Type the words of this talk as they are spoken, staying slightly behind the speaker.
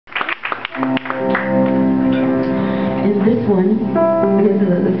And this one is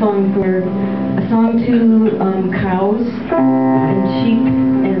the song for a song to cows and sheep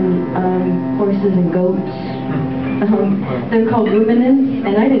and horses and goats. They're called ruminants,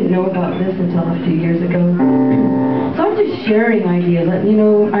 and I didn't know about this until a few years ago. So I'm just sharing ideas. You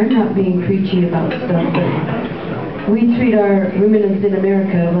know, I'm not being preachy about stuff, but we treat our ruminants in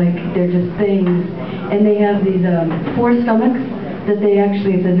America like they're just things, and they have these 4 stomachs that they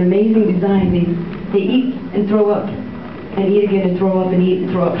actually, it's an amazing design. They eat and throw up, and eat again and throw up, and eat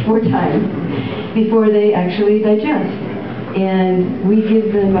and throw up 4 times before they actually digest. And we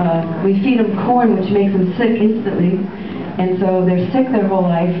give them, we feed them corn, which makes them sick instantly, and so they're sick their whole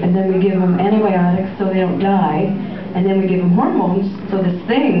life, and then we give them antibiotics so they don't die, and then we give them hormones so this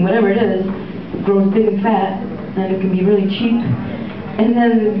thing, whatever it is, grows big and fat, and it can be really cheap, and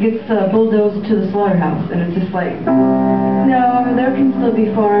then it gets bulldozed to the slaughterhouse, and it's just like, no, there can still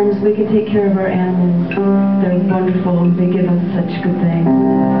be farms, we can take care of our animals, they're wonderful, they give us such good things.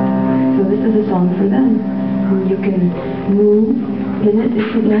 So this is a song for them. You can move in it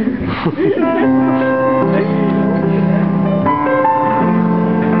if you like.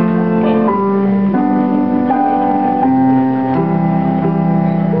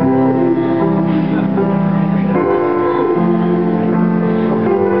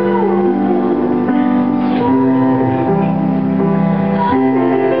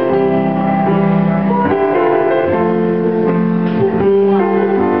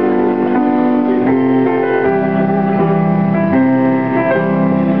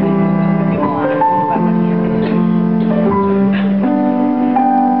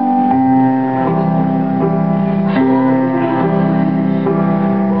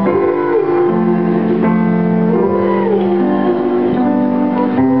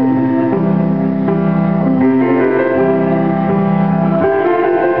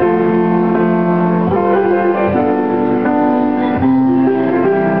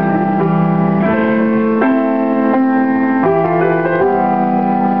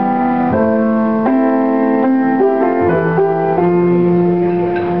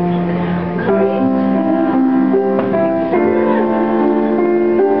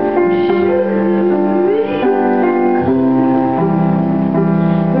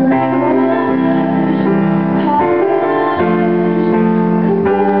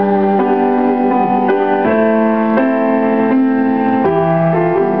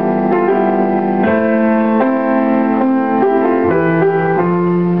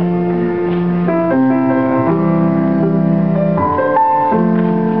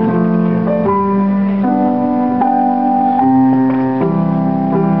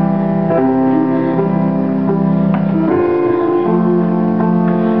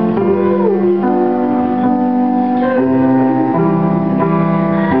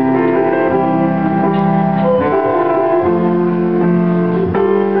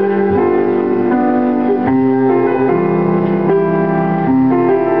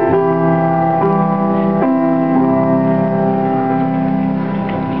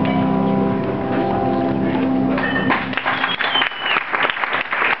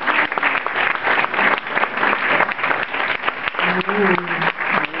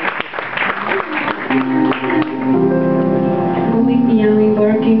 Moving, meowing,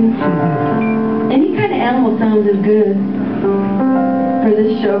 barking. Any kind of animal sounds is good for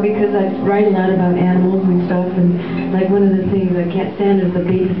this show because I write a lot about animals and stuff, and like one of the things I can't stand is the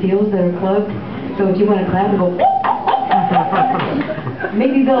baby seals that are clubbed. So if you want to clap and go,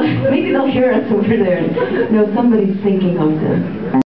 maybe they'll hear us over there. You know, somebody's thinking of them.